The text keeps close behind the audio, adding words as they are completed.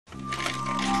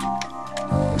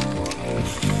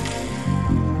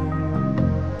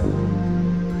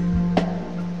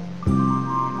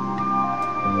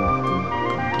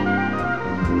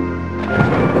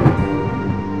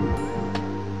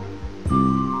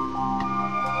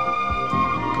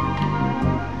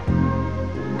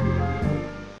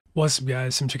What's up,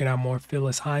 guys? I'm checking out more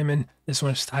Phyllis Hyman. This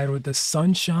one is titled The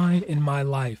Sunshine in My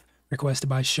Life, requested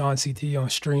by Sean CT on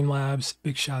Streamlabs.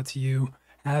 Big shout out to you.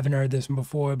 I haven't heard this one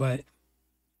before, but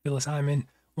Phyllis Hyman,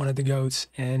 one of the GOATs,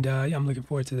 and yeah, I'm looking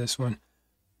forward to this one.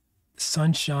 The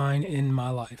Sunshine in My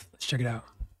Life. Let's check it out.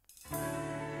 I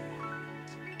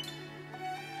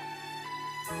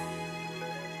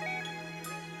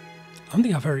don't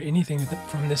think I've heard anything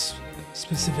from this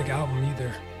specific album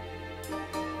either.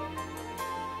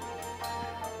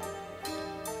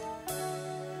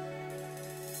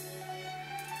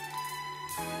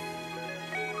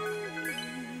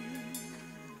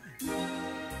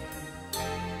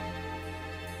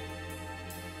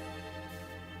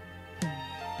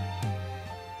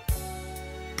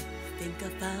 Think I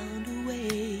found a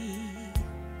way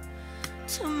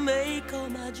to make all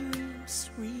my dreams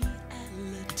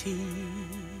realities.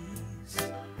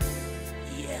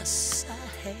 Yes, I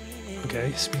have.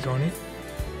 Okay, speak on it.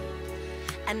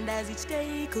 And as each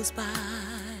day goes by,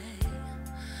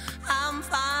 I'm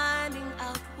finding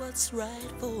out what's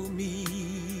right for me.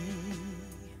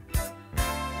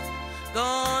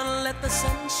 Gonna let the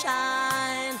sun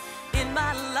shine in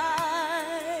my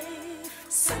life.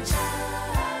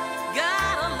 Sunshine.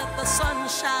 Gotta let the sun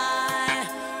shine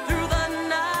through the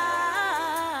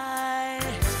night.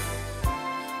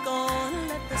 Gonna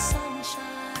let the sun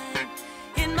shine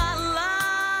in my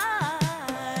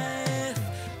life.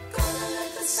 Gonna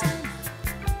let the sun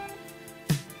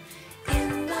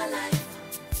in my life.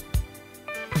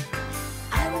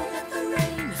 I won't let the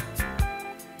rain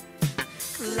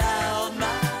cloud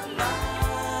my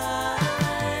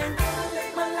mind. Gonna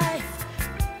make my life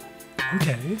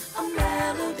Okay. a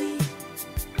melody.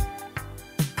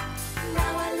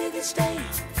 Now I live each day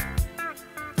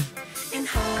in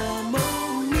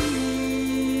harmony.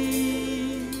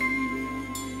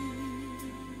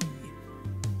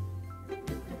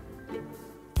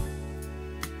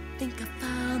 Think I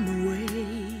found a way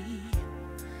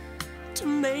to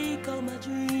make all my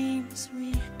dreams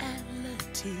realities.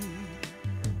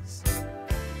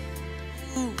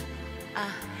 Ooh, I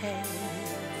have.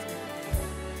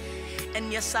 And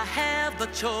yes, I have the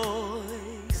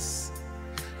choice.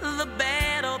 The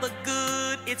bad or the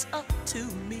good, it's up to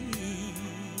me.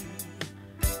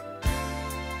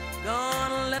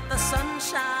 Gonna let the sun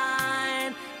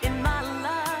shine in my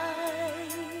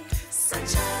life.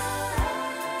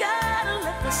 Sunshine. Gotta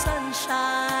let the sun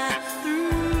shine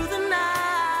through the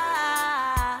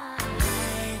night.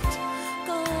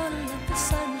 Gonna let the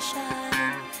sun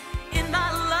shine in my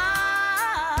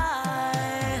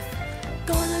life.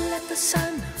 Gonna let the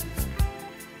sun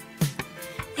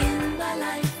in my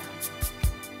life.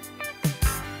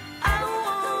 I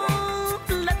won't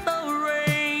let the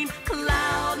rain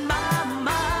cloud my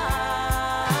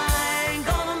mind.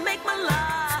 Gonna make my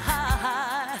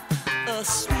life a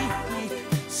sweet,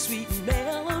 sweet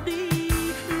melody.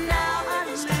 Now I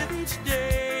live each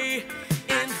day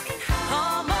in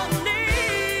harmony.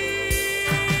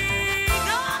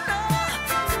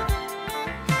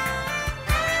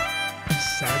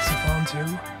 Saxophone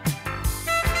too.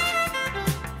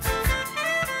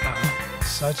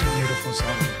 Such a beautiful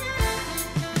song.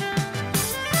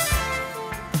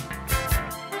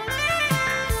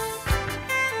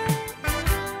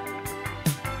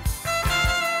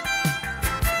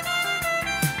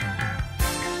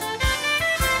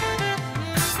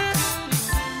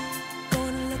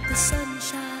 Gonna let the sun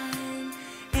shine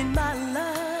in my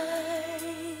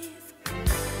life.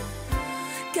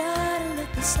 Gotta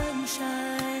let the sun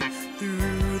shine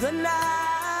through the night.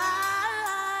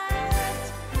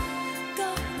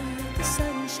 Gonna let the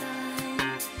sun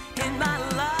shine in my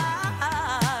life.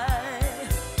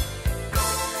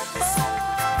 Let the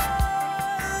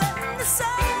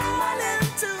sun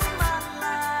into my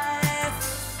life.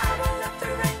 I won't let the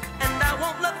rain, and I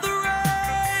won't let the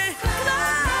rain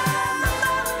cloud my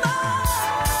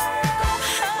mind.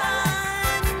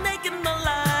 I'm making my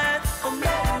life a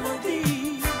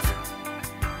melody.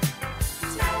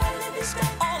 Now I live each day.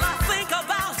 All I think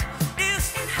about is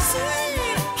sweet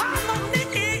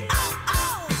harmony. Oh,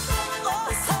 oh,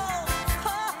 oh, oh,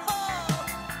 oh, oh.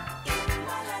 In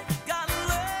my life, gotta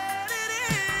let it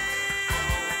in.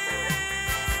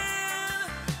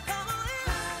 Come on in,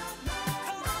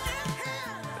 come on in.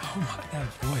 Oh my, that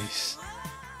voice.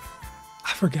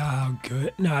 I forgot how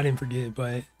good. No, I didn't forget,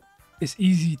 but it's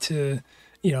easy to,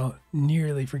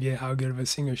 nearly forget how good of a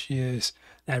singer she is.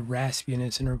 That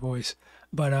raspiness in her voice.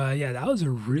 But yeah, that was a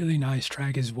really nice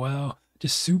track as well.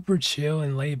 Just super chill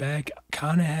and laid back.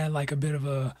 Kind of had like a bit of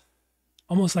a,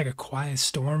 almost like a quiet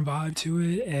storm vibe to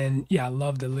it. And yeah, I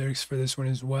love the lyrics for this one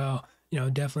as well.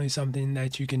 definitely something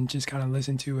that you can just kind of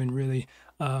listen to and really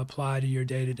apply to your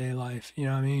day to day life. You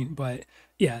know what I mean? But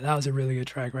yeah, that was a really good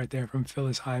track right there from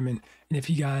Phyllis Hyman. And if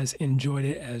you guys enjoyed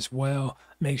it as well,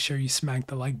 make sure you smack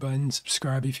the like button,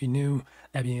 subscribe if you're new.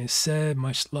 That being said,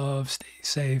 much love, stay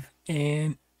safe,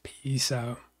 and peace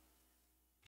out.